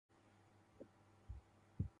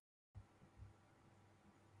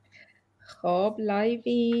خب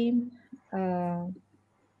لایویم.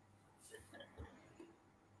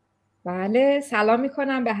 بله، سلام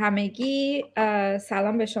میکنم به همگی.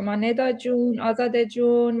 سلام به شما ندا جون، آزاده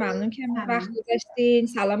جون، ممنون که وقت گذاشتین.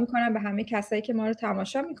 سلام میکنم به همه کسایی که ما رو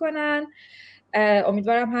تماشا میکنن.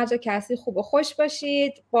 امیدوارم هر جا کسی خوب و خوش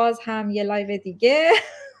باشید. باز هم یه لایو دیگه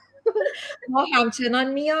ما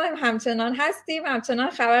همچنان میایم، همچنان هستیم، همچنان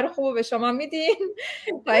خبر خوب به شما میدیم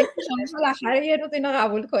تا اینکه شما بالاخره یه روز اینو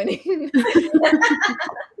قبول کنین.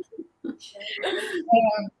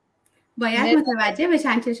 باید متوجه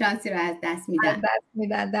بشن چه شانسی رو از دست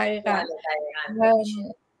میدن. دقیقاً.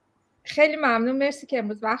 خیلی ممنون، مرسی که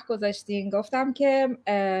امروز وقت گذاشتین. گفتم که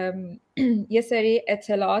یه سری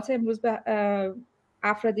اطلاعات امروز به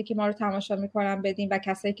افرادی که ما رو تماشا میکنن بدیم و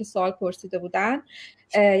کسایی که سوال پرسیده بودن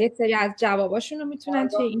یک سری از جواباشون رو میتونن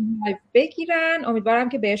توی این لایو بگیرن. امیدوارم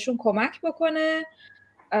که بهشون کمک بکنه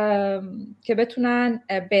که بتونن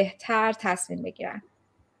بهتر تصمیم بگیرن.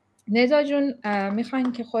 ندا جون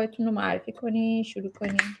میخواین که خودتون رو معرفی کنی، شروع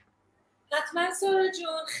کنی؟ حتما سارا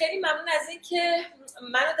جون، خیلی ممنون از این که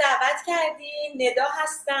منو دعوت کردین. ندا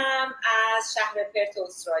هستم از شهر پرت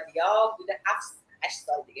استرالیا. بوده 7-8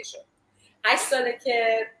 سال دیگه شد. 8 ساله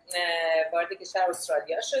که وارد کشور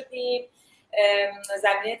استرالیا شدیم.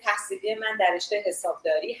 زمینه تحصیلی من در رشته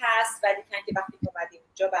حسابداری هست، ولی که وقتی که اومدیم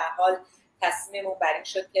اینجا به هر حال تصمیممون بر این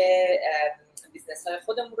شد که بیزنس های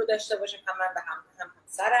خودمون رو داشته باشیم. هم من و هم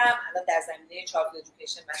همسرم الان در زمینه چارت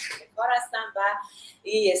ادویکیشن مشغول کار هستم و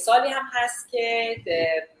یه سالی هم هست که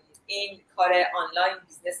این کار آنلاین،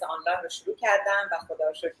 بیزنس آنلاین رو شروع کردم و خدا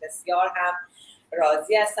رو شکر بسیار هم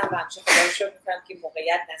راضی هستم و همچنین خدا رو شکر میکنم که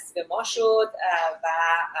موقعیت نصیب ما شد و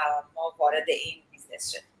ما وارد این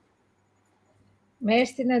بیزنس شدیم.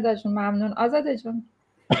 مرسی ندا جون، ممنون. آزاده جون؟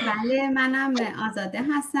 بله، منم آزاده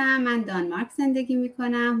هستم. من دانمارک زندگی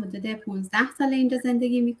میکنم. حدود 15 سال اینجا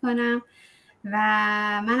زندگی میکنم و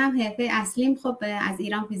منم حرفه اصلیم خب از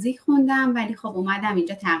ایران فیزیک خوندم، ولی خب اومدم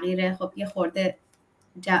اینجا تغییر خب یه خورده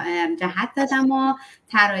جهت دادم و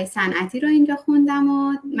طراحی صنعتی رو اینجا خوندم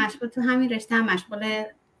و مشغول تو همین رشته هم مشغول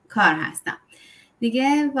کار هستم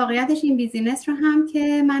دیگه. واقعیتش این بیزینس رو هم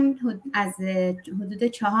که من از حدود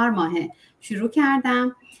 4 ماه شروع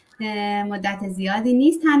کردم. مدت زیادی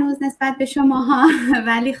نیست هنوز نسبت به شماها،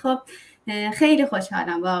 ولی خب خیلی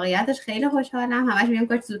خوشحالم. واقعیتش خیلی خوشحالم. همش میگم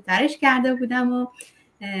کاش زودترش کرده بودم و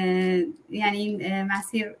یعنی این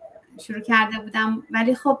مسیر شروع کرده بودم،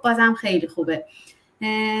 ولی خب بازم خیلی خوبه.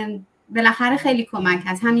 بالاخره خیلی کمک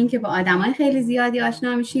هست، همین که با آدمای خیلی زیادی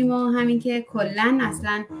آشنا میشیم و همین که کلا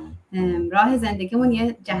اصلا راه زندگیمون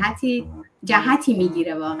یه جهتی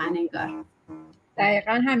میگیره واقعا انگار.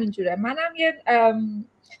 دقیقاً همینجوره. منم یه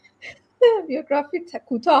بیوگرافی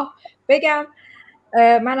کوتاه بگم.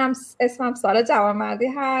 منم اسمم سارا جوانمردی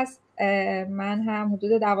هست. من هم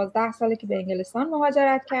حدود 12 ساله که به انگلستان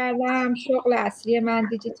مهاجرت کردم. شغل اصلی من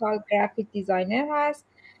دیجیتال گرافیک دیزاینر هست.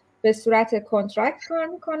 به صورت کنترکت کار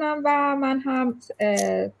میکنم و من هم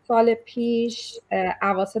سال پیش،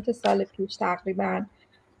 اواسط سال پیش تقریبا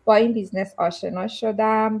با این بیزنس آشنا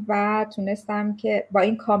شدم و تونستم که با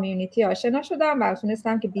این کامیونیتی آشنا شدم و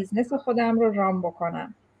تونستم که بیزنس خودم رو ران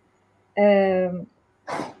بکنم.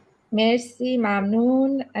 مرسی،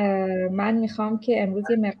 ممنون. من میخوام که امروز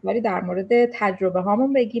یه مقداری در مورد تجربه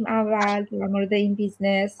هامون بگیم اول در مورد این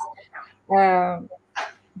بیزنس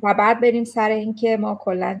و بعد بریم سر این که ما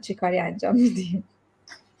کلن چی کاری انجام میدیم.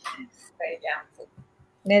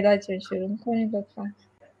 ندا چون شروع میکنیم لطفا.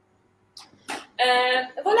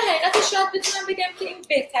 والا حقیقتش شاید بتونم بگم که این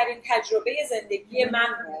بهترین تجربه زندگی من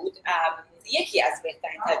بود. یکی از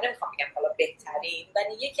بهترین تجربه، نمیخوام بگم حالا بهترین،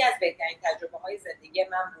 ولی یکی از بهترین تجربه های زندگی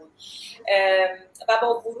من بود و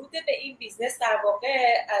با ورود به این بیزنس در واقع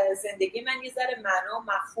زندگی من یه ذره معنا و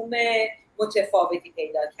مفهوم متفاوتی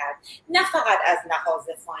پیدا کرد. نه فقط از لحاظ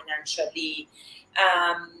فاینانشالی،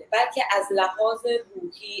 بلکه از لحاظ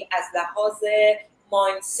روحی، از لحاظ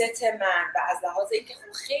مایندست من و از لحاظ اینکه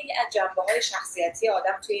خیلی از جنبه‌های شخصیتی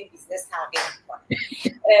آدم توی این بیزنس تغییر می‌کنه.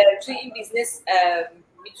 توی این بیزنس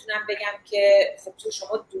میتونم بگم که خب تو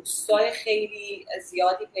شما دوستای خیلی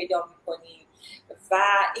زیادی پیدا می‌کنی و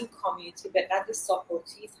این کامیونیتی به قدر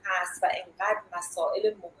ساپورتیو هست و اینقدر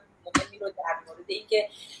مسائل مهمی رو در مورد اینکه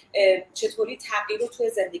چطوری تغییر رو توی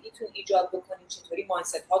زندگیتون ایجاد بکنین، چطوری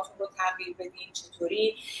مایندست هاتون رو تغییر بدین،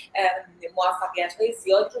 چطوری موفقیت‌های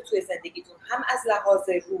زیاد رو توی زندگیتون هم از لحاظ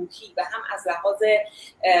روحی و هم از لحاظ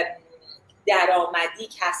درآمدی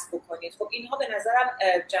کسب بکنید. خب اینها به نظرم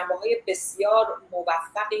جنبه‌های بسیار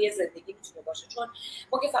موفقی زندگی میتونه باشه، چون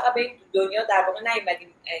ما که فقط به این دنیا در واقع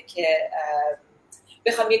نیومدیم که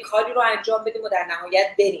بخوام یه کاری رو انجام بدیم و در نهایت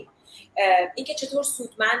بریم. اینکه چطور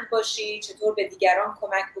سودمند باشی، چطور به دیگران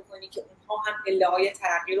کمک بکنی که اونها هم پله‌های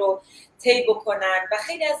ترقی رو طی بکنن و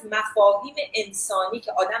خیلی از مفاهیم انسانی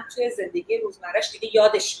که آدم توی زندگی روزمره‌اش دیگه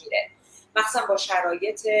یادش میره، مثلا با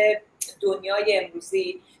شرایط دنیای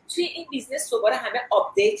امروزی توی این بیزنس دوباره همه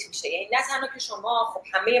آپدیت میشه. یعنی نه تنها که شما، خب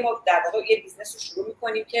همه ما در واقع یه بیزنس رو شروع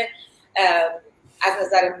میکنیم که از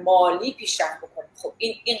نظر مالی پیشرفت بکنیم، خب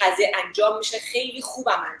این قضیه انجام میشه، خیلی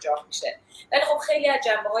خوبم انجام میشه، ولی خب خیلی از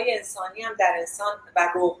جنبه‌های انسانی هم در انسان و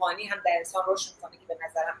روحانی هم در انسان رشد میکنه که به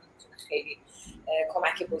نظرم میتونه خیلی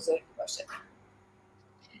کمک بزرگی باشه.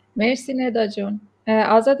 مرسی ندا جون.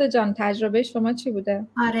 آزاده جان تجربه شما چی بوده؟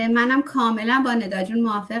 آره منم کاملا با ندا جون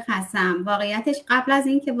موافق هستم. واقعیتش قبل از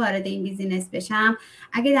اینکه وارد این بیزینس بشم،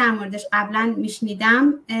 اگه در موردش قبلا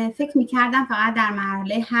میشنیدم فکر میکردم فقط در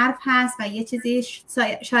مرحله حرف هست و یه چیزی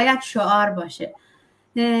شاید شعار باشه،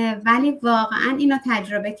 ولی واقعا اینو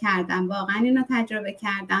تجربه کردم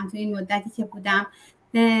تو این مدتی که بودم.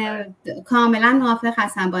 کاملا موافق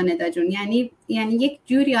هستم با ندا جون. یعنی یک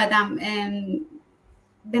جوری آدم،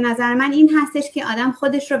 به نظر من این هستش که آدم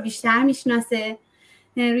خودش رو بیشتر میشناسه،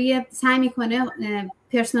 روی سعی میکنه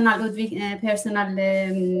پرسونال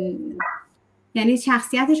یعنی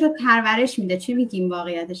شخصیتش رو پرورش میده. چی میگیم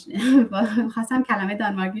واقعیتش؟ خواستم کلمه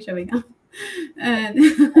دانمارکیشو بگم.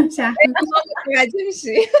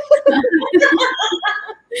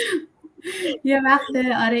 یه وقت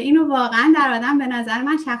آره اینو واقعا در آدم به نظر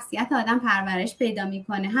من شخصیت آدم پرورش پیدا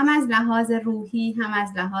میکنه، هم از لحاظ روحی هم از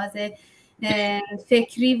لحاظ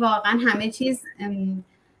فکری. واقعا همه چیز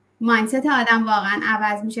مایندست آدم واقعا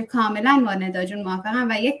عوض میشه. کاملا با ندا جون موافقم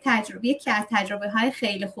و یکی از تجربه های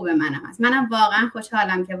خیلی خوب منم هست. منم واقعا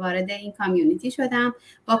خوشحالم که وارد این کامیونیتی شدم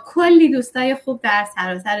با کلی دوستای خوب در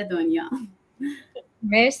سراسر دنیا.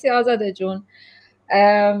 مرسی آزاده جون.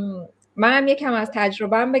 منم یکم از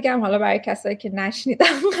تجربه‌ام بگم حالا برای کسایی که نشنیدم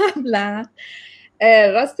قبلا.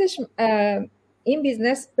 راستش این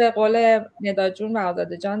بیزنس به قول ندا جون و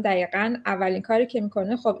آزاده جان دقیقاً اولین کاری که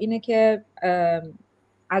میکنه خب اینه که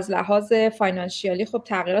از لحاظ فاینانشیالی خب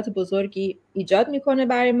تغییرات بزرگی ایجاد میکنه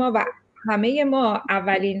برای ما و همه ما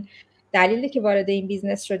اولین دلیلی که وارد این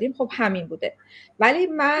بیزنس شدیم خب همین بوده. ولی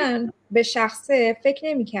من به شخصه فکر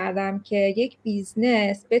نمی کردم که یک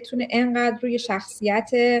بیزنس بتونه انقدر روی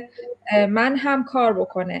شخصیت من هم کار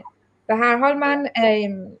بکنه. به هر حال من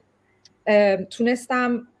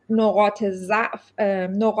تونستم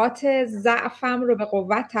نقاط ضعفم رو به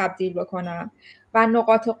قوت تبدیل بکنم و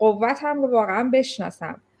نقاط قوتم رو واقعا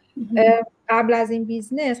بشناسم. قبل از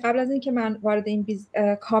اینکه من وارد این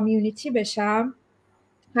کامیونیتی بشم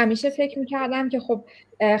همیشه فکر میکردم که خب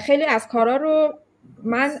خیلی از کارا رو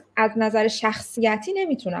من از نظر شخصیتی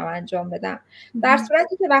نمیتونم انجام بدم، در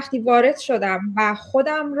صورتی که وقتی وارد شدم و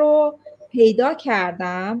خودم رو پیدا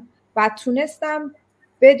کردم و تونستم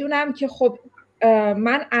بدونم که خب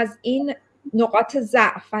من از این نقاط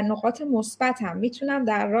ضعف و نقاط مثبتم میتونم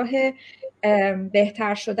در راه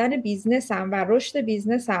بهتر شدن بیزنسم و رشد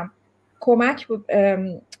بیزنسم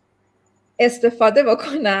استفاده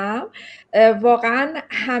بکنم، واقعا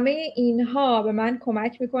همه اینها به من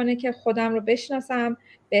کمک میکنه که خودم رو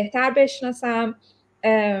بهتر بشناسم،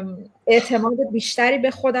 اعتماد بیشتری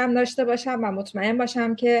به خودم داشته باشم و مطمئن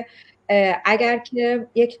باشم که اگر که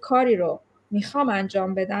یک کاری رو میخوام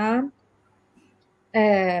انجام بدم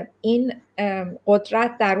این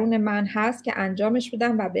قدرت درون من هست که انجامش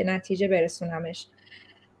بدم و به نتیجه برسونمش.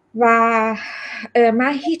 و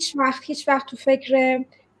من هیچ وقت تو فکر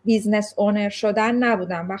بیزنس اونر شدن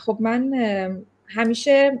نبودم و خب من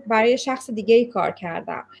همیشه برای شخص دیگه ای کار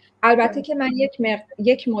کردم. البته که من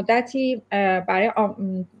یک مدتی برای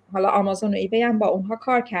حالا آمازون و ایبی هم با اونها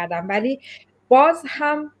کار کردم، ولی باز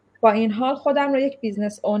هم با این حال خودم رو یک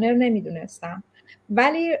بیزنس اونر نمیدونستم.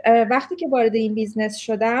 ولی وقتی که وارد این بیزنس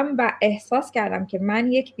شدم و احساس کردم که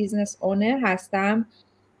من یک بیزنس اونر هستم،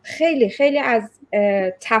 خیلی خیلی از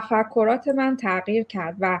تفکرات من تغییر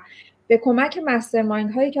کرد و به کمک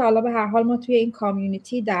مسترمایند هایی که حالا به هر حال ما توی این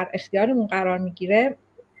کامیونیتی در اختیارمون قرار میگیره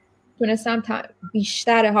تونستم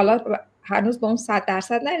بیشتر، حالا هنوز به اون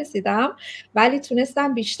 100% نرسیدم، ولی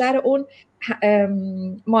تونستم بیشتر اون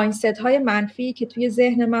مایندست های منفی که توی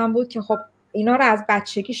ذهن من بود که خب اینا رو از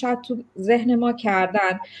بچگی شاید تو ذهن ما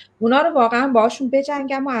کردن، اونا رو واقعا باهاشون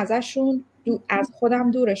بجنگم و از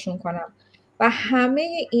خودم دورشون کنم. و همه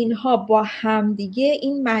اینها با همدیگه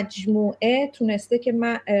این مجموعه تونسته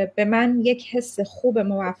که به من یک حس خوب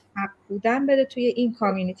موفق بودن بده توی این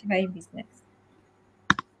کامیونیتی و این بیزنس.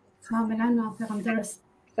 کاملا موافقم. درست.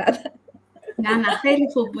 نه خیلی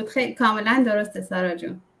خوب بود، خیلی کاملا درسته سارا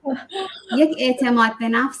جون. یک اعتماد به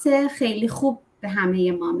نفس خیلی خوب به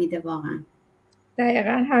همه ما میده واقعا.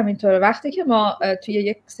 دقیقا همینطوره. وقتی که ما توی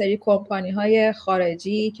یک سری کمپانی های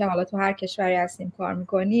خارجی که حالا تو هر کشوری هستیم کار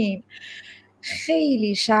میکنیم،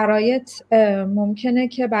 خیلی شرایط ممکنه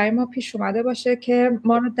که برای ما پیش اومده باشه که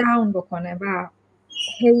ما رو داون بکنه و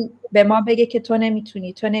هی به ما بگه که تو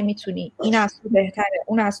نمیتونی، این از تو بهتره،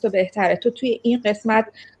 اون از تو بهتره، تو توی این قسمت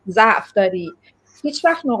ضعف داری. هیچ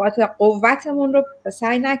وقت نقاط قوتمون رو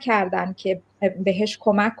سعی نکردن که بهش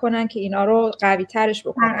کمک کنن که اینا رو قوی ترش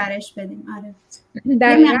بکنن، پرورش بدیم. آره.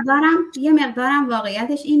 در یه مقدارم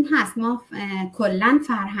واقعیتش این هست، ما کلا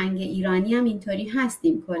فرهنگ ایرانی هم اینطوری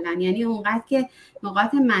هستیم کلا، یعنی اونقدر که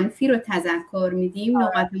نقاط منفی رو تذکر میدیم،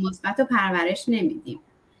 نقاط مثبت رو پرورش نمیدیم.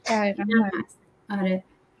 دقیقاً هست. آره.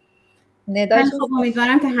 من خب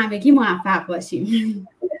امیدوارم که همگی موفق باشیم.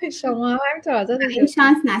 شما همینطور آزاد. این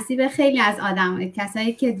شانس نصیب خیلی از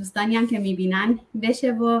کسایی که دوستانی هم که میبینن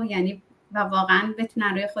بشه و یعنی و واقعا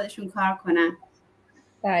بتونن روی خودشون کار کنن.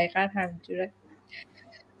 دقیقاً همینجوره.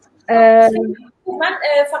 من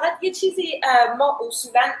فقط یه چیزی، ما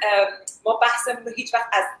اصولا ما بحثمون رو هیچ وقت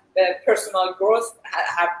از پرسونال گروث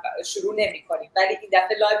شروع نمی کنیم، ولی این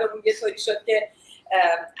دفعه لایومون یه طوری شد که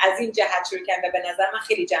از این جهت شروع کردم و به نظر من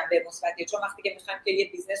خیلی جنبه مثبتیه، چون وقتی که میخوایم که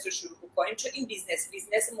یه بیزنس رو شروع کنیم، چون این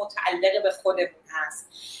بیزنس متعلق به خودمون هست،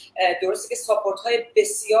 درسته که ساپورت های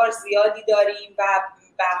بسیار زیادی داریم و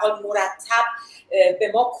به هر حال مرتب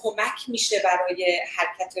به ما کمک میشه برای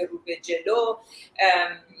حرکت رو به جلو،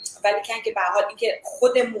 ولی که به هر حال اینکه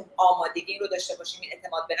خودمون آمادگی رو داشته باشیم، این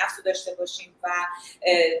اعتماد به نفس رو داشته باشیم و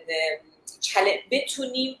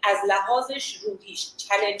بتونیم از لحاظش روحیش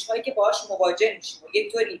چالش هایی که باهاش مواجه میشیم و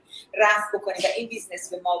یک طوری رفع بکنیم و این بیزنس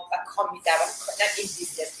به ما و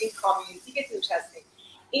این کامیونیتی که توش هستیم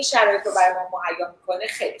این شرایط رو برای ما مهیا میکنه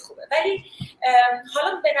خیلی خوبه. ولی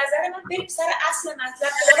حالا به نظر من بریم سر اصل مطلب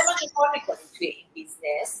که حالا ما چه کار میکنیم توی این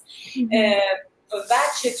بیزنس و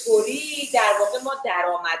چطوری در واقع ما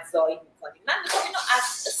درآمدزایی میکنیم. من میخوام اینو از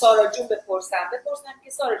سارا جون بپرسم که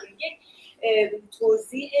سارا جون یک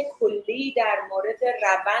توضیح کلی در مورد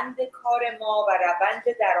روند کار ما و روند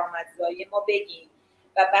درآمدزایی ما بگیم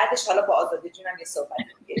و بعدش حالا با آزاده جونم یه صحبت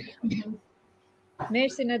بگیم.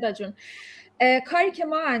 مرسی ندا جون. کاری که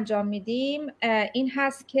ما انجام میدیم این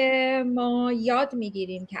هست که ما یاد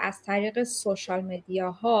میگیریم که از طریق سوشال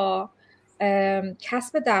مدیاها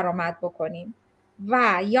کسب درآمد بکنیم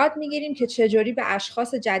و یاد میگیریم که چجوری به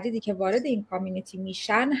اشخاص جدیدی که وارد این کامیونیتی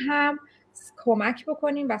میشن هم کمک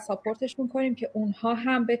بکنیم و ساپورتشون کنیم که اونها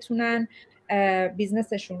هم بتونن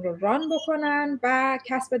بیزنسشون رو ران بکنن و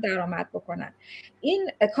کسب درآمد بکنن.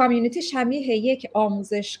 این کامیونیتی شبیه یک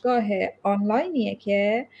آموزشگاه آنلاینیه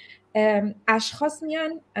که اشخاص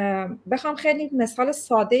میان، بخوام خیلی مثال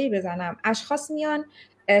ساده‌ای بزنم، اشخاص میان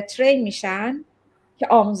ترین میشن که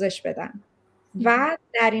آموزش بدن و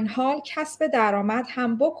در این حال کسب درآمد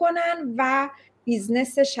هم بکنن و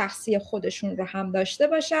بیزنس شخصی خودشون رو هم داشته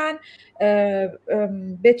باشن،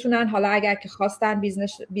 بتونن حالا اگر که خواستن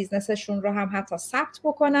بیزنسشون رو هم حتی ثبت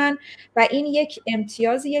بکنن و این یک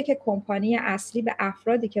امتیازیه که کمپانی اصلی به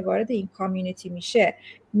افرادی که وارد این کامیونیتی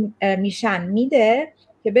میشن میده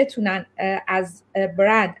که بتونن از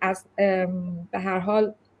برند، از به هر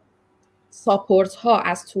حال ساپورت ها،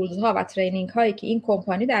 از تولز ها و ترینینگ هایی که این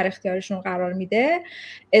کمپانی در اختیارشون قرار میده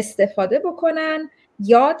استفاده بکنن،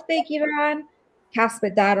 یاد بگیرن، کسب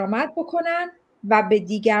درآمد بکنن و به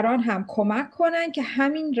دیگران هم کمک کنن که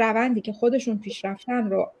همین روندی که خودشون پیش رفتن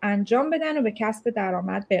رو انجام بدن و به کسب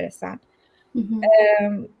درآمد برسن.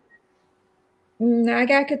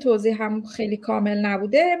 اگر که توضیح هم خیلی کامل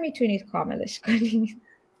نبوده میتونید کاملش کنید.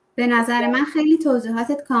 به نظر من خیلی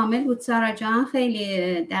توضیحاتت کامل بود سارا جان،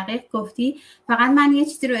 خیلی دقیق گفتی. فقط من یه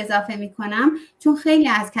چیزی رو اضافه میکنم، چون خیلی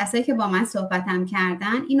از کسایی که با من صحبتم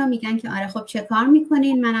کردن اینو میگن که آره خب چه کار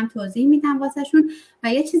میکنین، منم توضیح میدم واسهشون.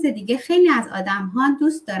 و یه چیز دیگه، خیلی از آدم ها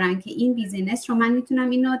دوست دارن که این بیزینس رو، من میتونم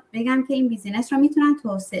اینو بگم که این بیزینس رو میتونن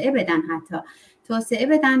توسعه بدن،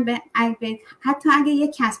 حتی اگه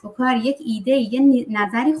یک کسب و کار، یک ایده، یه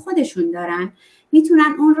نظری خودشون دارن،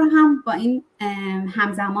 میتونن اون رو هم با این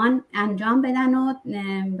همزمان انجام بدن و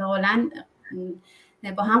به قولن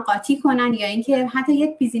با هم قاطی کنن، یا اینکه حتی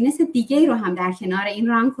یک بیزینس دیگه رو هم در کنار این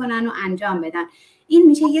ران کنن و انجام بدن. این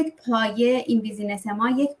میشه یک پایه، این بیزینس ما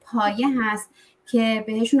یک پایه هست که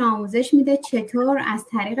بهشون آموزش میده چطور از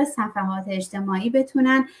طریق صفحات اجتماعی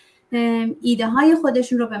بتونن ایده های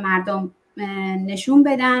خودشون رو به مردم نشون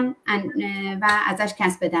بدن و ازش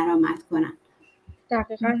کسب درآمد کنن.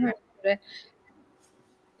 دقیقاً همینطوره.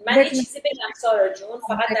 من یه چیزی بگم سارا جون،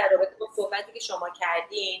 فقط در رابطه با صحبتی که شما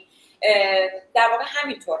کردین، در واقع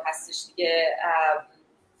همینطور هستش دیگه.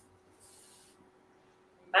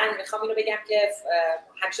 من میخوام اینو بگم که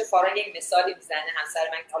همیشه فارا یک مثالی میزنه همسر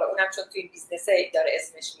من، حالا اونم چون توی این بیزنسه داره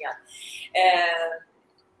اسمش میاد.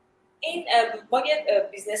 این ما یه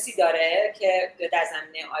بیزنسی داره که در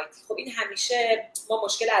زمینه آیتی. خب این همیشه ما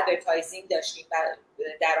مشکل ادورتایزینگ داشتیم و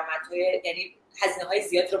درآمدهای، یعنی هزینه‌های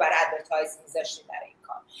زیاد رو برای ادورتایزینگ می‌ذاشتیم برای این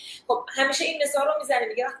کار. خب همیشه این مثال رو میزنه،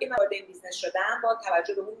 میگه وقتی من وارد این بیزنس شدم با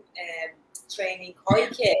توجه به اون ترینینگ هایی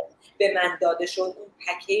که به من داده شد، اون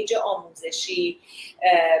پکیج آموزشی،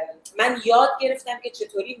 من یاد گرفتم که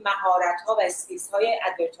چطوری مهارت‌ها و اسکیلزهای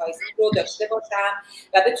ادورتایزینگ رو داشته باشم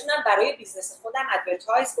و بتونم برای بیزنس خودم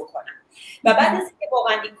ادورتایز بکنم. و بعد از اینکه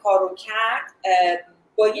واقعا این کار رو کرد،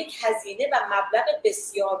 با یک هزینه و مبلغ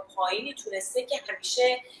بسیار پایینی تونسته که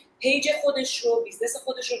همیشه پیج خودش رو، بیزنس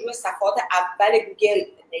خودش رو روی صفحات اول گوگل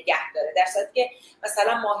نگه داره، در صورتی که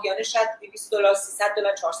مثلا ماهیانه شاید $200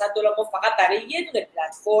 $300 $400 ما فقط برای یه دونه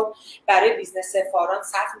پلتفرم برای بیزنس فاران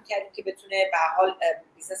صرف می‌کردیم که بتونه به هر حال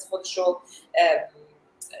بیزنس خودش رو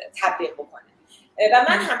تبلیغ بکنه. و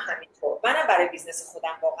من هم همینطور، منم برای بیزنس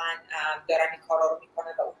خودم واقعا دارم این کارا رو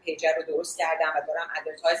میکنم و اون پیج رو درست کردم و دارم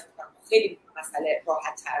ادورتایز میکنم. خیلی مسئله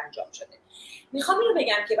راحت تر انجام شده. میخوام اینو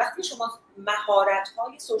بگم که وقتی شما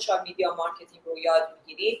مهارت‌های سوشال میدیا مارکتینگ رو یاد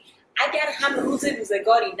میگیرید، اگر هم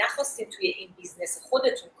روزگاری نخواستید توی این بیزنس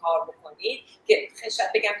خودتون کار بکنید، که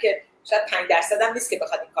شاید بگم که شاید 5% هم نیست که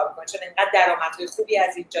بخواد این کار بکنید، چون اینقدر درآمدهای خوبی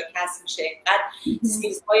از اینجا کسب میشه، اینقدر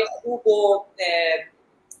اسکیلزهای خوب و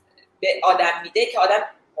به آدم میده که آدم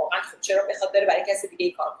واقعا خب چرا بخواد بره برای کسی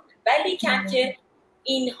دیگه کار کنه. ولی که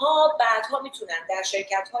اینها بعدها میتونن در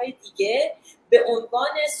شرکت‌های دیگه به عنوان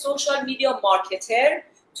سوشال میدیا مارکتر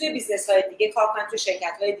توی بیزنس‌های دیگه کار کنن، توی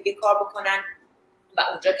شرکت‌های دیگه کار بکنن و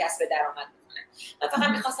اونجا کسب درآمد بکنن. من فقط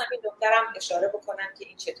می‌خواستم این نکته‌ام اشاره بکنم که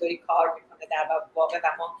این چطوری کار میکنه در واقع و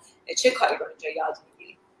ما چه کاری رو اینجا یاد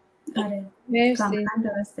میگیریم. آره مرسی.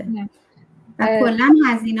 درسته. و کلاً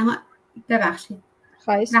هزینه‌ها ببخشید.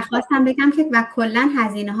 و خواستم بگم که و کلا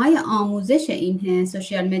هزینه‌های آموزش این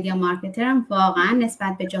سوشال مدیا مارکتر هم واقعا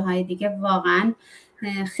نسبت به جاهای دیگه واقعا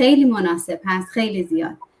خیلی مناسب هست، خیلی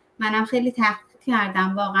زیاد. منم خیلی تحقیق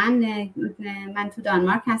کردم واقعا. من تو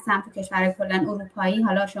دانمارک هستم، تو کشور کلا اروپایی،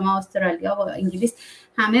 حالا شما استرالیا و انگلیس،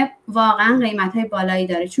 همه واقعا قیمت‌های بالایی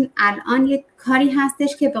داره، چون الان یه کاری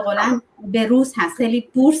هستش که به قولن به روز هست، خیلی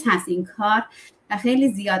بورس هست این کار و خیلی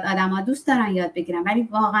زیاد آدم‌ها دوست دارن یاد بگیرن، ولی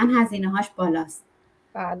واقعا هزینه‌هاش بالاست.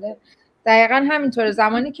 بله دقیقا همینطوره.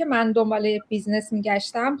 زمانی که من دنبال بیزنس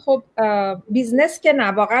میگشتم، خب بیزنس که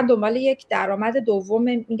نه، واقعا دنبال یک درآمد دوم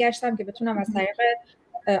میگشتم که بتونم از طریق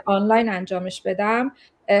آنلاین انجامش بدم.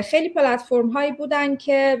 خیلی پلتفرم هایی بودن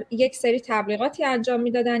که یک سری تبلیغاتی انجام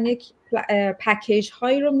میدادن، یک پکیج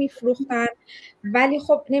هایی رو میفروختن، ولی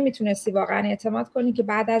خب نمیتونستی واقعا اعتماد کنی که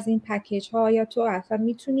بعد از این پکیج ها یا تو اصلا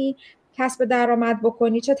میتونی کسب درآمد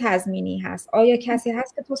بکنی، چه تضمینی هست، آیا کسی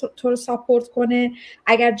هست که تو رو ساپورت کنه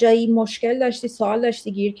اگر جایی مشکل داشتی، سوال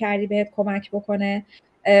داشتی، گیر کردی، بهت کمک بکنه.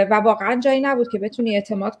 و واقعا جایی نبود که بتونی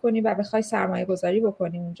اعتماد کنی و بخوای سرمایه گذاری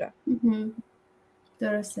بکنی اونجا.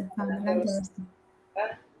 درسته، کاملا درسته.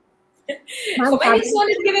 خب من این سوال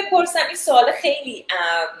دیگه بپرسم. این سوال خیلی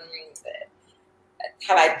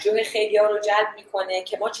توجه خیلی ها رو جلب میکنه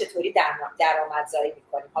که ما چطوری درآمدزایی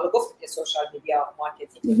میکنیم. حالا گفتیم که سوشال میدیا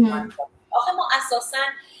مارکتینگ، آخه ما اساساً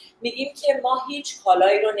میگیم که ما هیچ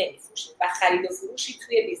کالایی رو نمیفروشیم و خرید و فروشی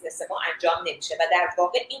توی بیزنس ما انجام نمیشه و در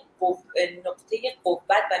واقع این نقطه قوت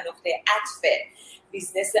و نقطه عطف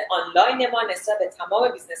بیزنس آنلاین ما نسبت به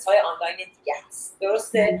تمام بیزنس های آنلاین دیگه هست.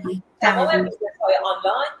 درسته؟ تمام بیزنس های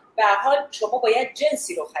آنلاین به هر حال شما باید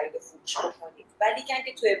جنسی رو خرید و فروش بکنید، ولی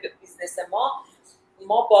که توی بیزنس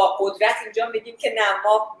ما با قدرت اینجا میگیم که نه،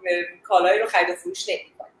 ما کالایی رو خرید و فروش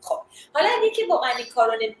نمی‌کنیم. خب حالا اگه که واقعا این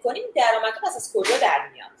کارو نمی‌کنیم، درآمد پس از کجا در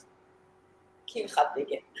میاد؟ کی میخواد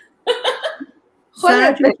بگه؟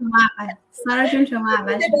 سارا جون شما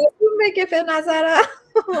اول بگه به نظرم.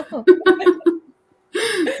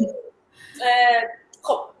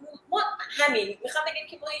 خب ما همین میخوام بگم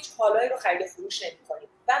که ما هیچ کالایی رو خرید و فروش نمی‌کنیم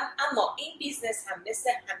و اما این بیزنس هم مثل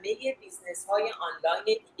همه بیزنس‌های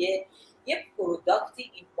آنلاین دیگه یه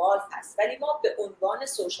پروداکتی اینوالو هست، ولی ما به عنوان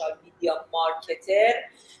سوشال میدیا مارکتر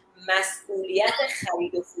مسئولیت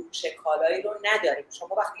خرید و فروش کالایی رو نداریم.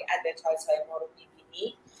 شما وقتی ادورتایز های ما رو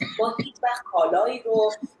می‌بینید، ما هیچ وقت کالایی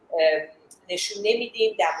رو نشون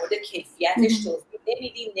نمیدیم، در مورد کیفیتش توضیح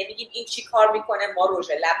نمیدیم، نمیگیم این چی کار میکنه، ما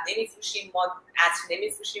رژ لب نمیفروشیم، ما عطر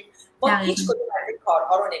نمیفروشیم، ما هیچ کدوم از این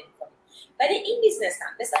کارها رو نمیکنیم. ولی این بیزنس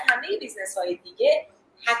هم مثل همه بیزنس های دیگه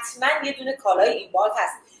حتما یه دونه کالای اینوالو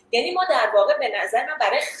هست. یعنی ما در واقع به نظر من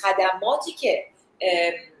برای خدماتی که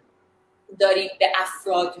داریم به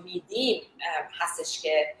افراد میدیم هستش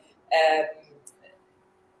که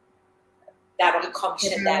در واقع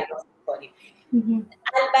کامیشن دریافت کنیم.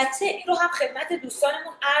 البته این رو هم خدمت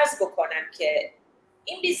دوستانمون عرض بکنم که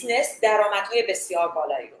این بیزنس درآمدهای بسیار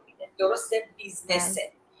بالایی رو میده. درسته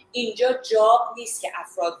بیزنسه، اینجا جاب نیست که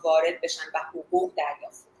افراد وارد بشن و حقوق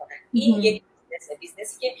دریافت کنن. این یک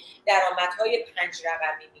بیزنسی که درآمدهای 5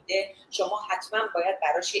 رقمی میده، شما حتما باید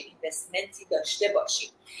براش اینوستمنتی داشته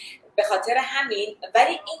باشید. به خاطر همین ولی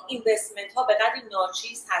این اینوستمنت ها به قدری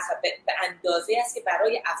ناچیز هست و به اندازه است که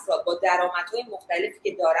برای افراد با درآمدهای مختلفی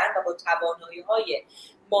که دارن و با توانایی‌های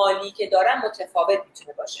مالی که دارن متفاوت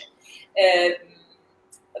میتونه باشه.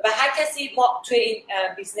 و هر کسی، ما توی این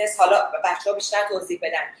بیزنس، حالا بچه‌ها بیشتر توضیح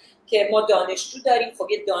بدن که ما دانشجو داریم. خب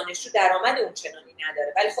یه دانشجو درآمد اونچنانی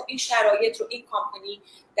نداره، ولی خب این شرایط رو این کمپانی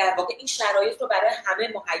در واقع این شرایط رو برای همه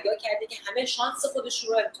مهیا کرده که همه شانس خودشون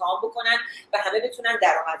رو امتحان بکنن و همه بتونن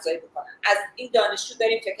درآمدزایی بکنن. از این دانشجو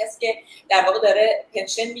داریم تا کسی که در واقع داره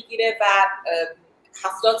پنشن میگیره و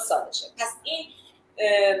 70 سالشه. پس این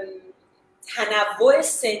تنوع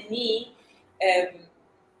سنی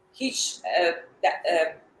هیچ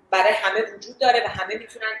برای همه وجود داره و همه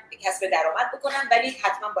میتونن کسب درآمد بکنن، ولی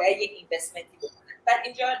حتما باید یک اینوستمنتی بکنن. بعد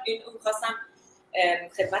اینجا اینو می‌خواستم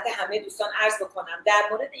خدمت همه دوستان عرض بکنم در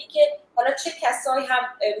مورد اینکه حالا چه کسایی هم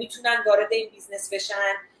میتونن وارد این بیزنس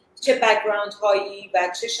بشن، چه بک‌گراند هایی و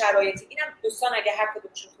چه شرایطی. اینم دوستان اگه هر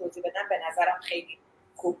کدومشون توضیح بدن به نظرم خیلی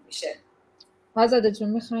خوب میشه. آزاده جون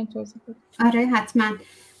میخواین توضیح بدید؟ آره حتما.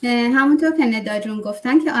 همونطور که ندا جون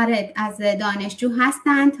گفتن که آره از دانشجو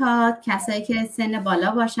هستن تا کسایی که سن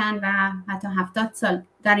بالا باشن و حتی 70 سال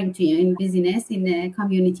داریم توی این بیزینس، این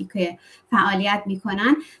کامیونیتی که فعالیت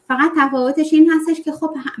میکنن. فقط تفاوتش این هستش که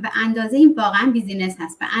خب به اندازه این واقعا بیزینس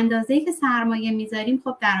هست، به اندازه‌ای که سرمایه میذاریم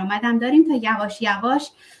خب درآمدم داریم تا یواش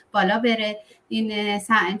یواش بالا بره این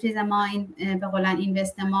چیز ما، این به قولن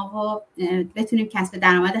اینوست ما و بتونیم کسب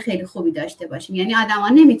درآمد خیلی خوبی داشته باشیم. یعنی آدما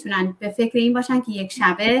نمیتونن به فکر این باشن که یک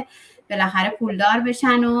شبه بالاخره پولدار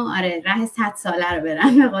بشن و آره راه 100 ساله رو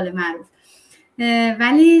برن به قول معروف.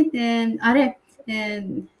 ولی آره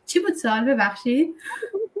چی بود سوال؟ ببخشید.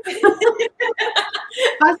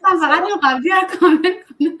 خواستم فقط رو قبلی رو کامل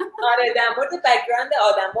کنم. آره در مورد بک‌گراند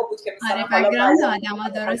آدما بود که مثلا آره بک‌گراند آدما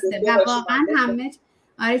درسته و واقعا همه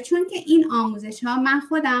آره چون که این آموزش ها من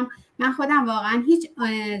خودم واقعا هیچ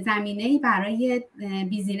زمینه‌ای برای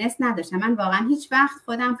بیزینس نداشتم. من واقعا هیچ وقت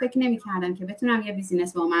خودم فکر نمی‌کردم که بتونم یه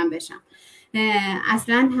بیزینس وومن بشم.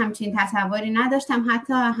 اصلا همچین تصوری نداشتم.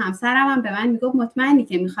 حتی همسرم هم به من میگفت مطمئنی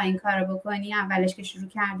که میخوای این کارو بکنی؟ اولش که شروع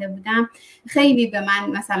کرده بودم خیلی به من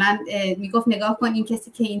مثلا میگفت نگاه کن این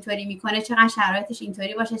کسی که اینطوری میکنه چقدر شرایطش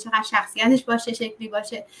اینطوری باشه، چقدر شخصیتش باشه، شکلی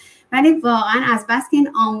باشه. ولی واقعا از بس که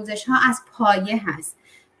این آموزش ها از پایه هست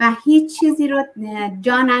و هیچ چیزی رو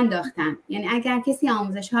جا ننداختن، یعنی اگر کسی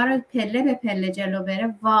آموزش ها رو پله به پله جلو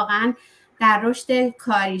بره واقعا در رشد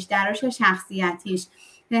کاریش، در رشد شخصیتیش،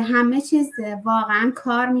 همه چیز واقعا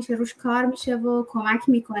روش کار میشه و کمک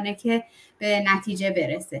میکنه که به نتیجه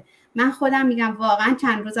برسه. من خودم میگم واقعا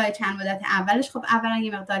چند مدت اولش خب اولا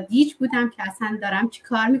یه مقدار گیج بودم که اصلا دارم چی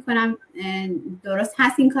کار میکنم، درست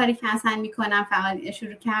هست این کاری که اصلا میکنم، فعال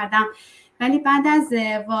شروع کردم. ولی بعد از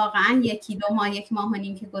واقعا 1-2 ماه 1.5 ماه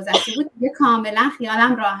که گذشته بود دیگه کاملا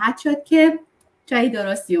خیالم راحت شد که جایی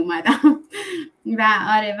درستی اومدم. و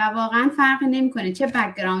آره و واقعا فرقی نمیکنه چه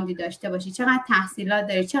بک‌گراندی داشته باشی، چقدر تحصیلات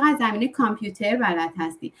داری، چقدر زمینه کامپیوتر بلد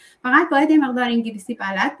هستی. فقط باید یه مقدار انگلیسی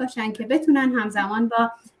بلد باشن که بتونن همزمان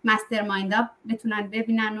با مسترمایندها بتونن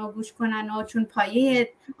ببینن و گوش کنن و چون پایه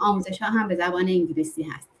آموزش ها هم به زبان انگلیسی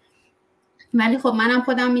هست. ولی خب منم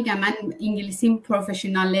خودم میگم من انگلیسیم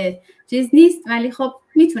پروفشنال چیز نیست، ولی خب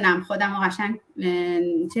میتونم خودم رو قشنگ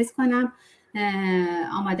چیز کنم،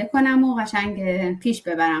 آماده کنم و قشنگ پیش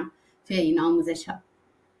ببرم توی این آموزش ها.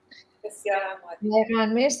 بسیار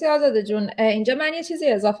عالی. مرسی آزاده جون. اینجا من یه چیزی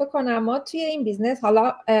اضافه کنم. ما توی این بیزنس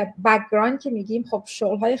حالا بک‌گراند که میگیم خب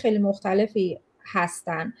شغل‌های خیلی مختلفی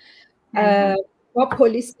هستن. ما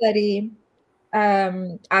پلیس داریم،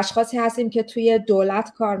 اشخاصی هستیم که توی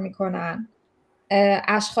دولت کار میکنن،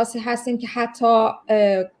 اشخاصی هستیم که حتی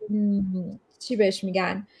چی بهش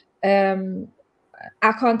میگن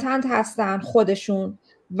اکانتنت هستن خودشون.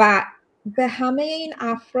 و به همه این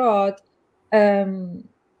افراد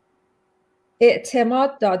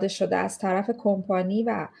اعتماد داده شده از طرف کمپانی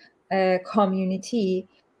و کامیونیتی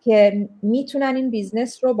که میتونن این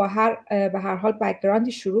بیزنس رو به هر حال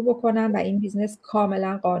بک‌گراندی شروع بکنن و این بیزنس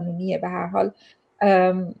کاملا قانونیه به هر حال.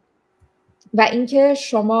 و اینکه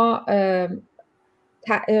شما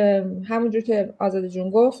همونجور که آزاده جون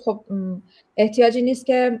گفت خب احتیاجی نیست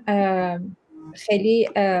که خیلی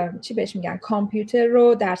چی بهش میگن کامپیوتر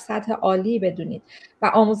رو در سطح عالی بدونید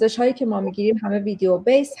و آموزش هایی که ما میگیریم همه ویدیو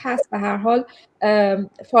بیس هست. به هر حال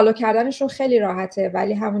فالو کردنشون خیلی راحته،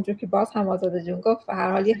 ولی همونجور که باز هم آزاده جون گفت به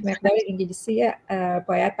هر حال یک مقدار انگلیسی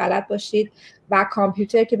باید بلد باشید و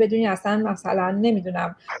کامپیوتر که بدونی اصلا مثلا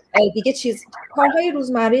نمیدونم دیگه کارهای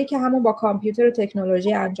روزمره‌ای که همون با کامپیوتر و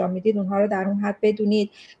تکنولوژی انجام میدید اونها رو در اون حد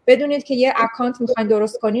بدونید که یه اکانت میخواین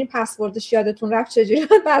درست کنین، پسوردش یادتون رفت چجوری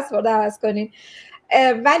پسورد عوض کنین.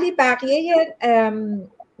 ولی بقیه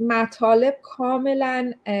مطالب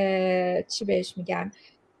کاملا چی بهش میگن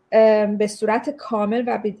به صورت کامل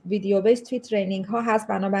و ویدیو بیس توی ترینینگ ها هست،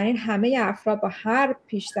 بنابراین همه افراد با هر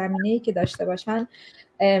پیش زمینه‌ای که داشته باشن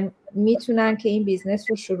میتونن که این بیزنس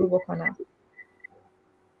رو شروع بکنن.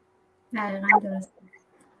 دقیقاً درسته.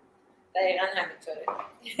 دقیقاً همینطوره.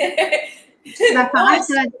 و فقط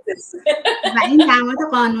و این در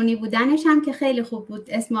مورد قانونی بودنش هم که خیلی خوب بود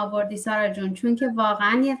اسم آوردی سارا جون، چون که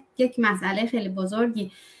واقعا یک مسئله خیلی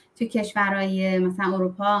بزرگی تو کشورهای مثلا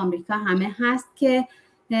اروپا، آمریکا همه هست که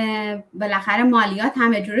بالاخره مالیات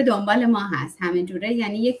همه جوره دنبال ما هست، همه جوره،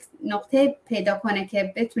 یعنی یک نقطه پیدا کنه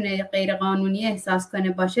که بتونه غیر قانونی احساس کنه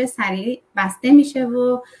باشه سریع بسته میشه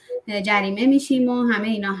و جریمه میشیم و همه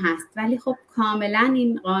اینا هست. ولی خب کاملا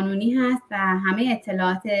این قانونی هست و همه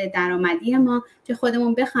اطلاعات درآمدی ما چه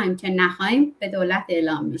خودمون بخوایم چه نخوایم به دولت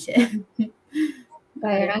اعلام میشه.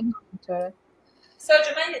 دقیقاً همینطوره. سارا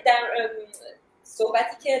من در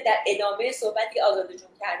صحبتی که در ادامه صحبتی آزاده جون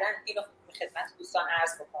کردن اینو خدمت دوستان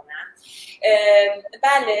عرض بکنم.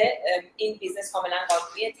 بله این بیزنس کاملا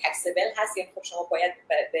قانونی، تکسبل هست، یعنی خب شما باید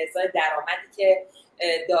به ازای درآمدی که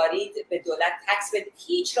دارید به دولت تکس بدید،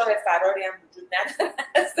 هیچ راه فراری هم وجود نداره.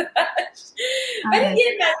 ولی یه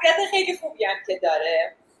مزیت خیلی خوبی هم که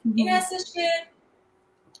داره این هستش که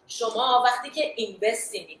شما وقتی که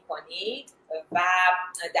اینوستی میکنید و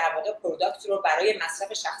در واقع پروداکت رو برای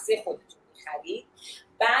مصرف شخصی خودتون میخرید،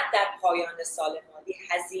 بعد در پایان سال مالی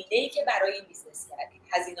هزینه‌ای که برای این بیزنس کردید،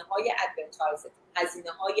 هزینه‌های ادورتایزینگ،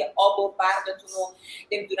 هزینه‌های آب و برقتون و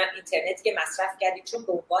نمیدونم اینترنت که مصرف کردید، چون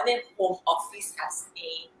به عنوان هوم آفیس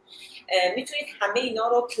هستین میتونید همه اینا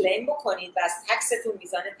رو کلیم بکنید و از تکستون،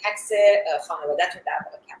 میزان تکس خانواده‌تون در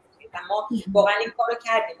واقع کم بکنید. و ما واقعا این کارو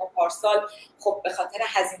کردیم. ما پارسال خب به خاطر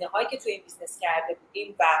هزینه‌هایی که توی این بیزنس کرده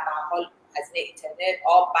بودیم و به هر حال هزینه اینترنت،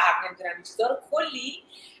 آب، برق، نمیدونم این چیزا رو کلی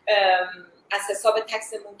از حساب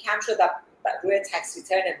تکسمون کم شد و روی تکس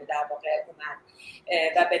ریترنمون در واقع اومد.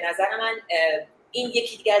 و به نظر من این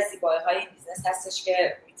یکی دیگه از زیبایی‌های این بیزنس هستش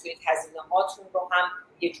که میتونید هزینه‌هاتون رو هم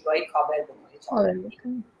یه جورایی کاور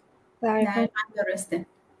بکنید. دقیقاً درسته.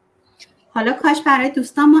 حالا کاش برای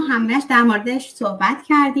دوستان ما همش در موردش صحبت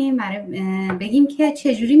کردیم، برای بگیم که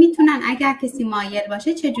چجوری میتونن اگر کسی مایل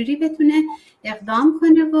باشه چجوری بتونه اقدام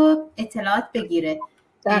کنه و اطلاعات بگیره.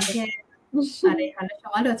 آره حالا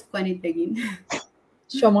شما لطف کنید بگین.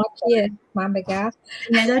 شما کیه؟ من بگم؟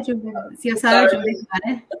 ندا جون سیاسارا جون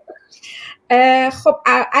بگم. خب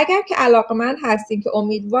اگر که علاقمند هستین که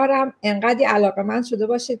امیدوارم انقدر علاقمند شده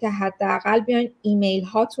باشید که حداقل بیاین ایمیل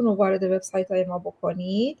هاتون رو وارد وبسایت های ما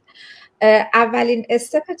بکنید. اولین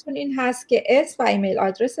استپتون این هست که اسم و ایمیل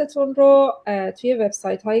آدرستون رو توی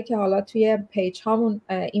وبسایت هایی که حالا توی پیج هامون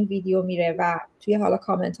این ویدیو میره و توی حالا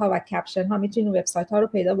کامنت ها و کپشن ها میتونید وبسایت ها رو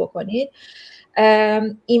پیدا بکنید.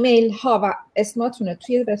 ایمیل ها و اسماتون رو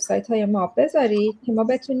توی وبسایت های ما بذارید که ما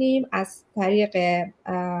بتونیم از طریق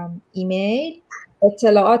ایمیل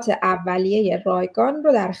اطلاعات اولیه رایگان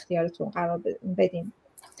رو در اختیارتون قرار بدیم.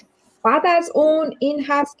 بعد از اون این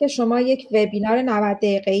هست که شما یک وبینار 90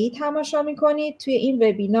 دقیقه‌ای تماشا می‌کنید. توی این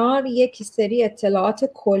وبینار یک سری اطلاعات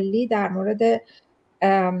کلی در مورد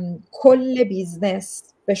کل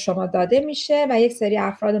بیزنس به شما داده میشه و یک سری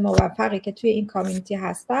افراد موفقی که توی این کامیونیتی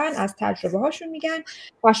هستن از تجربه هاشون میگن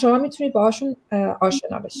و شما میتونید باهاشون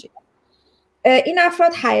آشنا بشید. این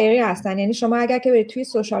افراد حقیقی هستن، یعنی شما اگر که برید توی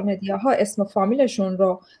سوشال مدیاها اسم و فامیلشون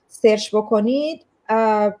رو سرچ بکنید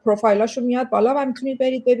پروفایلاشون میاد بالا و میتونید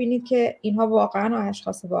برید ببینید که اینها واقعا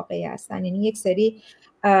اشخاص واقعی هستن، یعنی یک سری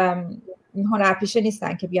هنرپیشه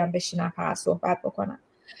نیستن که بیان بشینن فقط صحبت بکنن.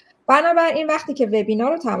 بنابراین وقتی که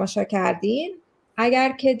وبینار رو تماشا کردین،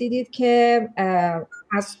 اگر که دیدید که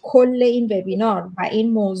از کل این وبینار و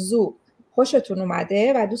این موضوع خوشتون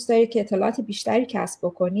اومده و دوست دارید که اطلاعات بیشتری کسب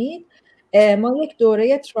بکنید، ما یک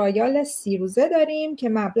دوره ترایال 30 روزه داریم که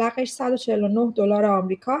مبلغش $149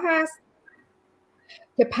 آمریکا هست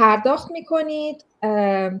که پرداخت میکنید.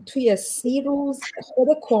 توی 30 روز خود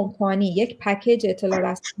کمپانی یک پکیج اطلاع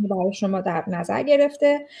رسانی برای شما در نظر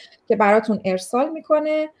گرفته که براتون ارسال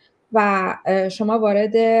میکنه و شما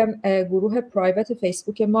وارد گروه پرایوت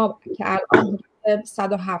فیسبوک ما که الان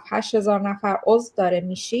 107-8 هزار نفر عضو داره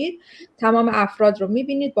میشید. تمام افراد رو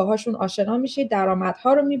میبینید، باهاشون آشنا میشید،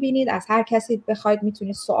 درآمدها رو میبینید، از هر کسی بخواید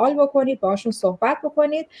میتونید سوال بکنید، باهاشون صحبت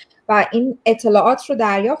بکنید و این اطلاعات رو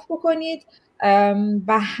دریافت بکنید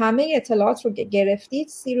و همه اطلاعات رو گرفتید.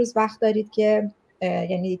 30 روز وقت دارید که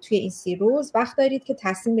یعنی توی این 30 روز وقت دارید که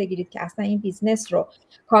تصمیم بگیرید که اصلا این بیزنس رو،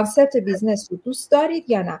 کانسپت بیزنس رو دوست دارید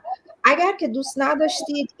یا نه. اگر که دوست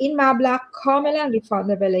نداشتید این مبلغ کاملا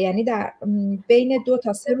ریفاندبله، یعنی در بین 2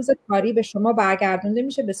 تا 3 روز کاری به شما برگردونده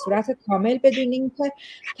میشه به صورت کامل بدون اینکه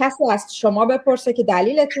کسی از شما بپرسه که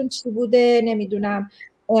دلیلتون چی بوده. نمیدونم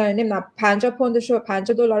 50 پوندشو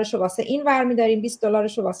 50 دلارشو واسه این ور می‌داریم، 20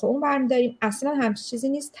 دلارشو واسه اون ور می‌داریم. اصلا همچین چیزی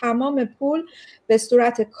نیست. تمام پول به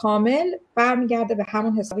صورت کامل برمیگرده به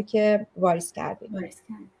همون حسابی که واریز کردید.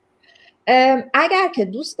 اگر که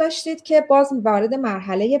دوست داشتید که باز وارد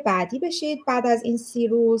مرحله بعدی بشید، بعد از این 30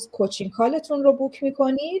 روز کوچینگ کالتون رو بوک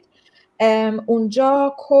میکنید.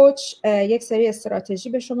 اونجا کوچ یک سری استراتژی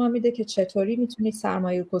به شما میده که چطوری میتونید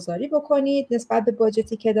سرمایه گذاری بکنید نسبت به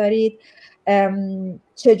باجتی که دارید،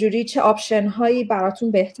 چجوری چه آپشن هایی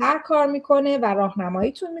براتون بهتر کار میکنه و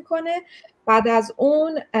راهنماییتون میکنه. بعد از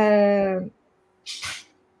اون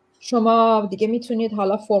شما دیگه میتونید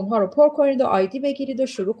حالا فرم ها رو پر کنید و آیدی بگیرید و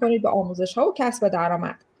شروع کنید به آموزش ها و کسب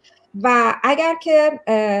درآمد. و اگر که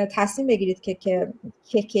تصمیم بگیرید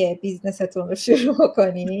که بیزنستون رو شروع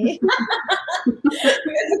کنید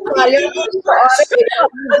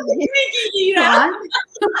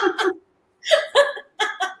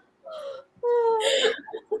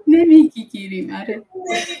نمیگیریم. آره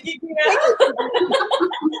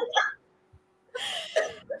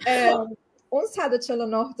اون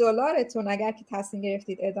 149 دلارتون اگر که تصمیم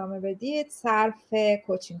گرفتید ادامه بدید صرف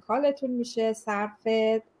کوچینگ کالتون میشه، صرف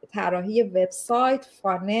طراحی وبسایت،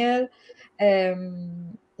 فانل،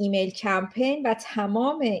 ایمیل کمپین و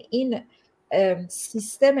تمام این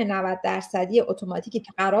سیستم 90% اتوماتیکی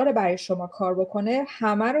که قراره برای شما کار بکنه،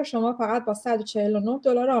 همه رو شما فقط با 149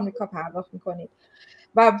 دلار آمریکا پرداخت میکنید.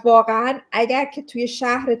 و واقعا اگر که توی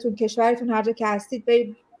شهرتون، کشورتون، هر جا که هستید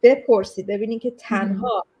بپرسید ببینید که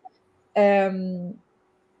تنها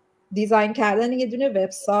دیزاین کردن یه دونه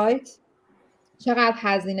وبسایت چقدر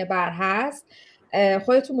هزینه بر هست،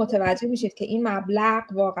 خودتون متوجه میشید که این مبلغ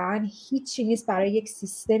واقعا هیچی نیست برای یک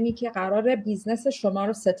سیستمی که قراره بیزنس شما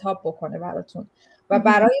رو ستاپ بکنه براتون و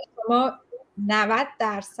برای شما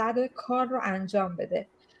 90% کار رو انجام بده.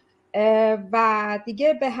 و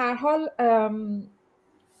دیگه به هر حال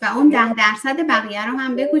و اون 10% بقیه رو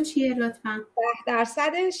هم بگو چیه لطفا.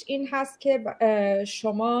 10%ش این هست که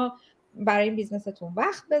شما برای این بیزنستون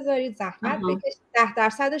وقت بذارید، زحمت بکشید.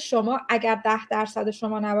 10% شما، اگر 10%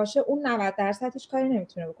 شما نباشه اون 90%ش کاری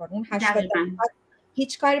نمیتونه بکنه، اون 80%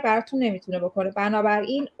 هیچ کاری براتون نمیتونه بکنه.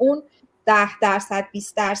 بنابراین اون 10%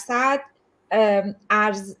 20%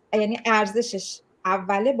 یعنی ارزشش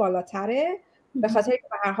اوله بالاتره، به خاطر که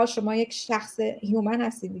به هر حال شما یک شخص هیومن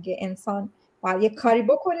هستید دیگه، انسان، باید یک کاری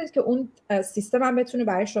بکنید که اون سیستم هم بتونه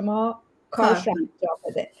برای شما کارش رو انجام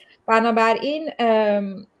بده. بنابراین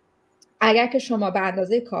اگر که شما به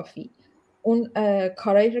اندازه کافی اون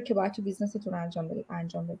کارایی رو که باید تو بیزنستون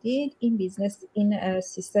انجام بدید، این بیزنس، این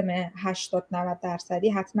سیستم 80-90%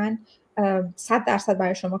 حتما 100%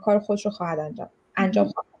 برای شما کار خودش رو خواهد انجام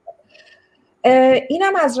خواهد داد.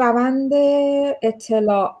 اینم از روند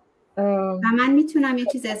اطلاع. و من میتونم یه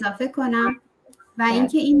چیز اضافه کنم و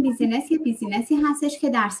اینکه این بیزینس یه بیزینسی هستش که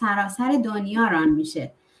در سراسر دنیا ران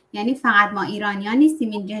میشه. یعنی فقط ما ایرانیان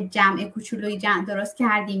نیستیم اینجا جمع کوچولویی درست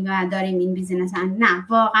کردیم و داریم این بیزینس نه،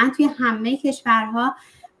 واقعا توی همه کشورها.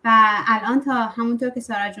 و الان تا همونطور که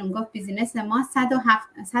سارا جون گفت بیزینس ما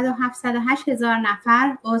 107-108 هزار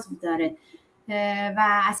نفر عضو داره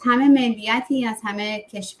و از همه ملیتی، از همه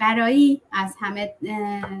کشورایی، از همه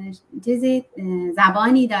چیزی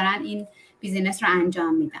زبانی دارن این بیزینس رو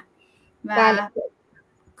انجام میدن و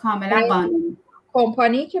کاملا قانونی.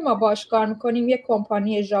 کمپانی که ما باش کار میکنیم یک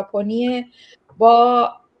کمپانی ژاپنی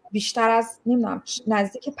با بیشتر از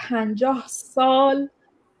نزدیک 50 سال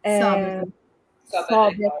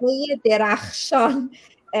سابقه درخشان.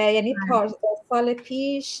 یعنی 14 سال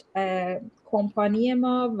پیش کمپانی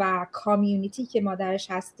ما و کامیونیتی که ما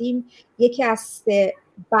درش هستیم یکی از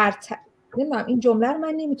این جمله رو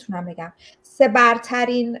من نمیتونم بگم، 3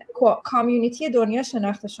 برترین کامیونیتی دنیا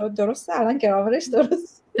شناخته شد. درسته؟ الان گرامرش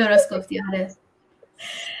درست گفتی. آره.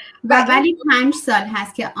 و ولی 5 سال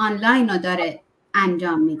هست که آنلاین رو داره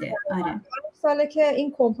انجام میده. آره. 5 ساله که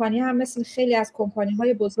این کمپانی هم مثل خیلی از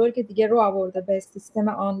کمپانی‌های بزرگ دیگه رو آورده به سیستم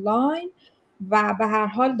آنلاین و به هر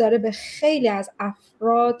حال داره به خیلی از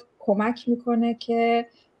افراد کمک میکنه که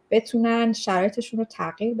بتونن شرایطشون رو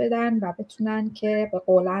تغییر بدن و بتونن که به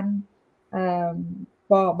قولن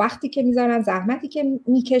با وقتی که میذارن، زحمتی که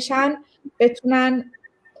میکشن، بتونن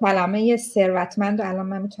کلمه ثروتمند رو الان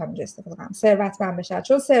من میتونم اینجا استفاده کنم، ثروتمند بشن.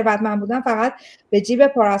 چون ثروتمند بودن فقط به جیب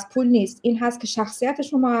پر از پول نیست، این هست که شخصیت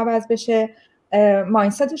شما عوض بشه،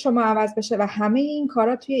 مایندست شما عوض بشه و همه این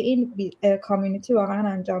کارا توی این کامیونیتی واقعا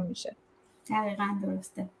انجام میشه. دقیقاً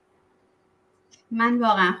درسته. من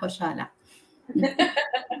واقعا خوشحالم.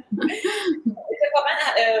 اتفاقا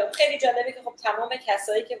خیلی جالبه که خب تمام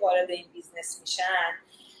کسایی که وارد این بیزنس میشن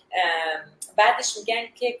بعدش میگن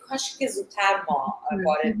که کاش که زودتر ما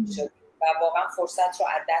وارد شدیم و واقعا فرصت رو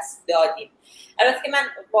از دست دادیم. البته که من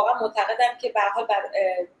واقعا معتقدم که به هر حال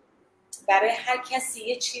برای هر کسی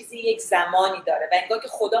یه چیزی یک زمانی داره و انگار که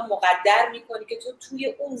خدا مقدر میکنه که تو توی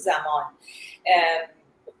اون زمان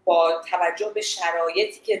با توجه به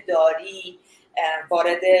شرایطی که داری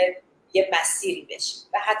وارد یه مسیری بشی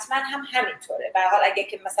و حتما هم همینطوره. به هر حال اگه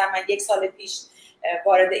که مثلا من 1 سال پیش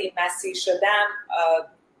وارد این مسیر شدم،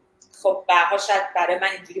 خب به هر حال شاید برای من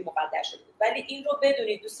اینجوری مقدر شده بود. ولی این رو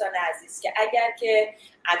بدونید دوستان عزیز که اگر که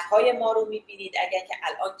ادهای ما رو میبینید، اگر که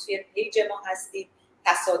الان توی پیج ما هستید،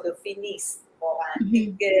 تصادفی نیست واقعا.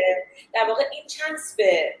 در واقع این چانس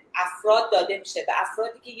به افراد داده میشه، به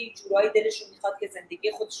افرادی که یه جورایی دلشون میخواد که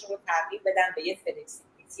زندگی خودشون رو تغییر بدن به یه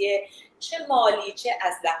فلکسیبیلیتی چه مالی چه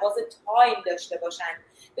از لحاظ تایم داشته باشن،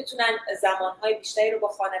 بتونن زمانهای بیشتری رو با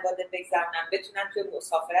خانواده بگذرونن، بتونن توی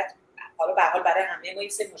مسافرت، حالا به هر حال برای همه ما این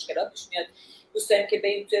سری مشکلات پیش میاد، دوست داریم که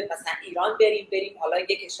بریم توی مثلا ایران بریم حالا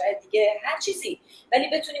یه کشور دیگه، هر چیزی، ولی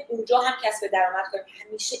بتونیم اونجا هم کسب درآمد کنیم.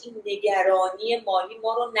 همیشه این نگرانی مالی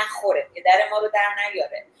ما رو نخوره که در ما رو در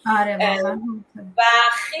نیاره. و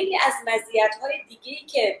خیلی از مزیت‌های دیگه‌ای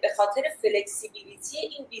که به خاطر فلکسیبیلیتی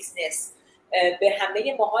این بیزنس به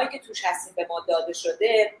همه ماهایی که توش هستیم به ما داده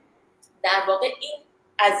شده، در واقع این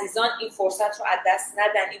عزیزان این فرصت رو از دست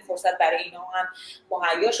ندن. این فرصت برای اینا هم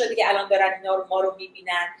مهیا شده که الان دارن اینا رو ما رو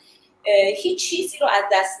میبینن، هیچ چیزی رو از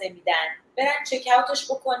دست نمیدن، برن چک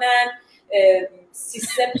اوتش بکنن.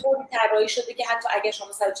 سیستم طوری طراحی شده که حتی اگر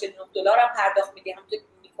شما $149 هم پرداخت میدید،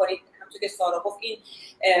 همونطور که سارا گفت، این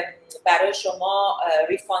برای شما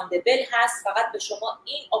ریفاندبل هست. فقط به شما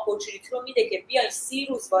این اپورتونیتی رو میده که بیاین 30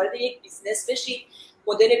 روز وارد یک بیزنس بشید،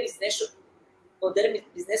 مدل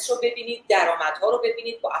بیزنس رو ببینید، درآمدها رو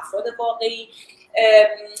ببینید، با افراد واقعی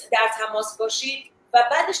در تماس باشید و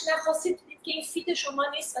بعدش نخواستید که این فیت شما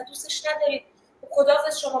نیست و دوستش ندارید،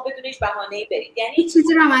 خداحافظ شما بدون هیچ بهانه‌ای برید. یعنی هیچ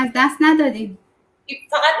چیزی رو از دست ندادید،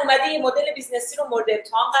 فقط اومدی یه مدل بیزنسی رو مورد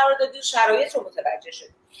امتحان قرار دادی و شرایط رو متوجه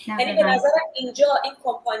شدی. یعنی به نظرم اینجا این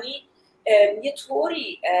کمپانی یه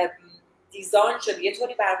طوری دیزاین شده، یه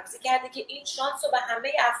طوری برنامه‌ریزی کرده که این شانس رو به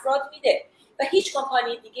همه افراد میده و هیچ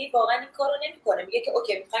کمپانی دیگه واقعا این کارو نمیکنه. میگه که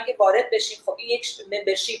اوکی میخوان که وارد بشین، خب این یک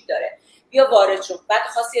ممبرشیپ داره، بیا وارد شو، بعد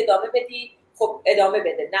خواستی ادامه بدی، خب ادامه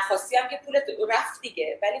بده، نخواستی هم که پولت رفت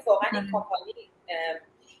دیگه. ولی واقعا این کمپانی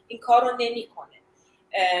این کارو نمیکنه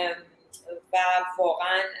و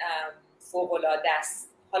واقعا فوق العاده است.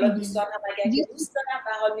 حالا دوستان هم اگر که دوست دارن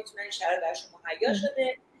به حال میتونن این شرایط براشون مهیا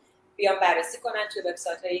شده، بیان بررسی کنن توی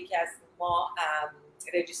وبسایت‌هایی که از ما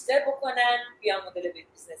رجیستر بکنن، بیان مدل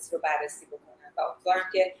بیزنسی رو بررسی بکنن و امیدوارم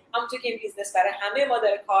که همونطور که این بیزنس برای همه ما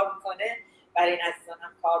داره کار میکنه برای این عزیزان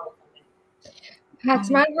هم کار بکنه.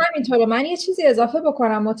 حتما همینطوره. من یه چیزی اضافه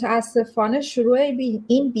بکنم، متاسفانه شروع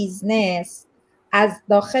این بیزنس از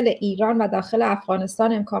داخل ایران و داخل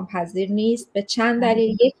افغانستان امکان پذیر نیست به چند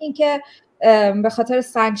دلیل. یکی این که به خاطر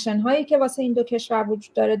سانکشن هایی که واسه این دو کشور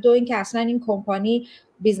وجود داره، دو این که اصلا این کمپانی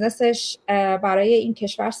بیزنسش برای این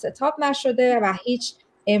کشور ستاپ نشده و هیچ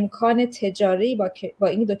امکان تجاری با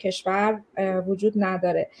این دو کشور وجود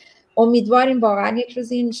نداره. امیدواریم واقعا یک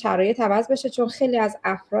روز این شرایط عوض بشه، چون خیلی از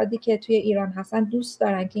افرادی که توی ایران هستن دوست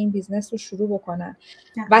دارن که این بیزنس رو شروع بکنن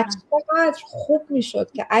و چقدر خوب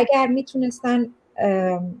میشد که اگر میتونستن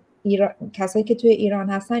کسایی که توی ایران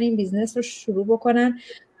هستن این بیزنس رو شروع بکنن،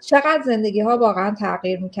 چقدر زندگی ها واقعا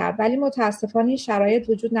تغییر میکرد. ولی متاسفانه این شرایط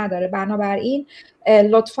وجود نداره. بنابراین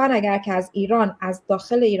لطفا اگر که از ایران، از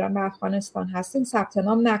داخل ایران و افغانستان هستین، ثبت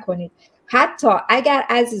نام نکنید. حتی اگر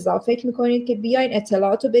عزیزا فکر میکنید که بیاین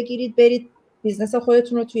اطلاعاتو بگیرید برید بیزنس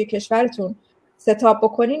خودتون رو توی کشورتون ستاپ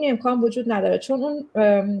بکنین، امکان وجود نداره، چون اون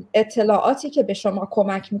اطلاعاتی که به شما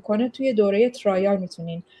کمک میکنه توی دوره ترایال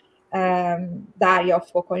میتونین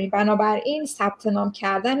دریافت بکنین. بنابراین ثبت نام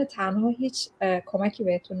کردن تنها هیچ کمکی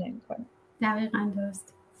بهتون نمیکنه. دقیقاً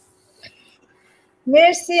درست.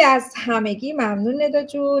 مرسی از همگی. ممنون ندا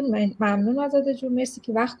جون، ممنون آزاده جون، مرسی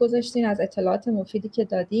که وقت گذاشتین، از اطلاعات مفیدی که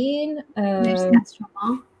دادین. مرسی از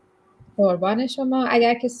شما. قربان شما.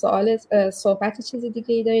 اگر که سوال صحبت چیزی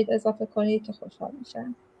دیگه ای دارید اضافه کنید که خوشحال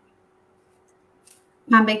میشم.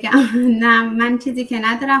 من بگم نه، من چیزی که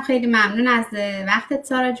ندارم. خیلی ممنون از وقتت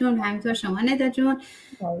سارا جون و همینطور شما ندا جون،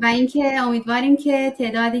 و اینکه امیدواریم که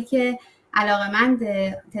تعداد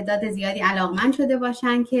زیادی علاقمند شده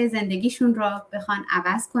باشن که زندگیشون را بخوان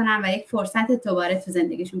عوض کنن و یک فرصت دوباره تو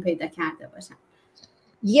زندگیشون پیدا کرده باشن.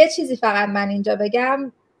 یه چیزی فقط من اینجا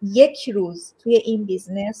بگم، 1 روز توی این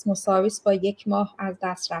بیزنس مساویس با 1 ماه از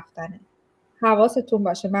دست رفتنه. حواستون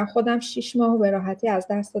باشه. من خودم 6 ماه به راحتی از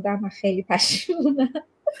دست دادم و خیلی پشیمونم.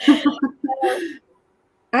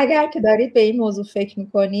 اگر که دارید به این موضوع فکر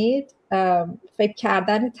میکنید، فکر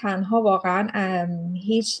کردن تنها واقعا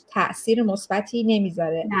هیچ تأثیر مثبتی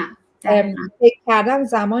نمیذاره. فکر کردن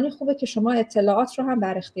زمانی خوبه که شما اطلاعات رو هم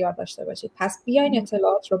در اختیار داشته باشید. پس بیاین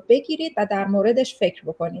اطلاعات رو بگیرید و در موردش فکر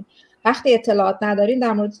بکنید. وقتی اطلاعات ندارین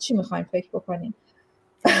در مورد چی میخواین فکر بکنید؟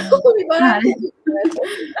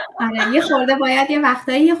 یه خورده باید یه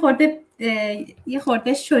وقتایی یه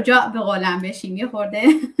خورده شجاع به قولم بشیم، یه خورده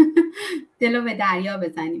دلو به دریا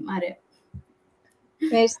بزنیم. آره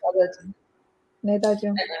مرسی ندا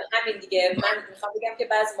جون. همین دیگه. من میخوام بگم که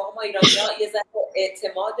بعضی ما ایرانی‌ها یه ذره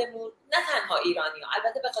اعتمادمون، نه تنها ایرانی‌ها،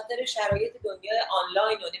 البته به خاطر شرایط دنیای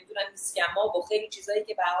آنلاین و نمیدونم اسکما و خیلی چیزایی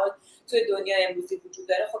که به هر حال توی دنیای امروزی وجود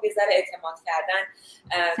داره، خب یه ذره اعتماد کردن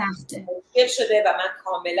مشکل شده و من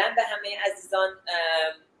کاملا به همه عزیزان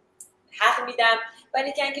حق میدم.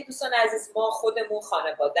 ولی که دوستان عزیز، ما خودمون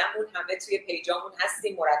خانوادهمون همه توی پیجامون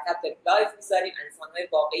هستیم، مرتب داریم لایو میذاریم، انسان‌های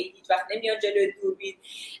واقعی هیچ وقت نمیان جلوی دوربین،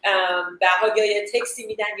 به حال یا یه تکسی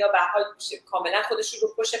میدن یا به حال کاملا خودشون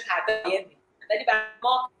رو پشت پرده میدن، ولی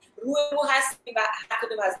ما روی هستیم و هر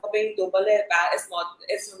کدوم از ما به این دنبال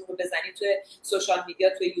اسممون رو بزنید توی سوشال میدیا،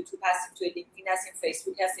 توی یوتیوب هستیم، توی لینکدین هستیم،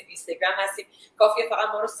 فیسبوک هستیم، اینستاگرام هستیم. کافیه فقط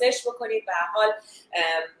ما رو سرچ بکنید. به هر حال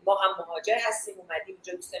ما هم مهاجر هستیم، اومدیم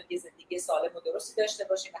اینجا، دوست داریم یه زندگی سالم و درستی داشته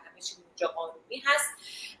باشیم و همه چیز اینجا قانونی هست.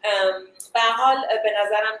 به هر حال به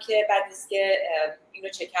نظرم که بد نیست که اینو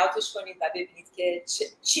چک اوتش کنید و ببینید که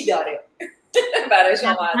چی داره برای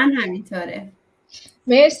شما. من همینطوره.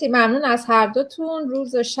 مرسی، ممنون از هر دوتون.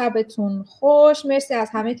 روز و شبتون خوش. مرسی از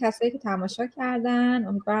همه کسایی که تماشا کردن.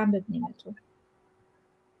 امیدوارم ببینیمتون.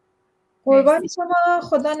 قربان شما.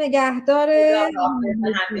 خدا نگهدار.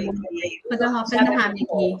 خدا حافظ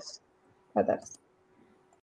همگی. خدا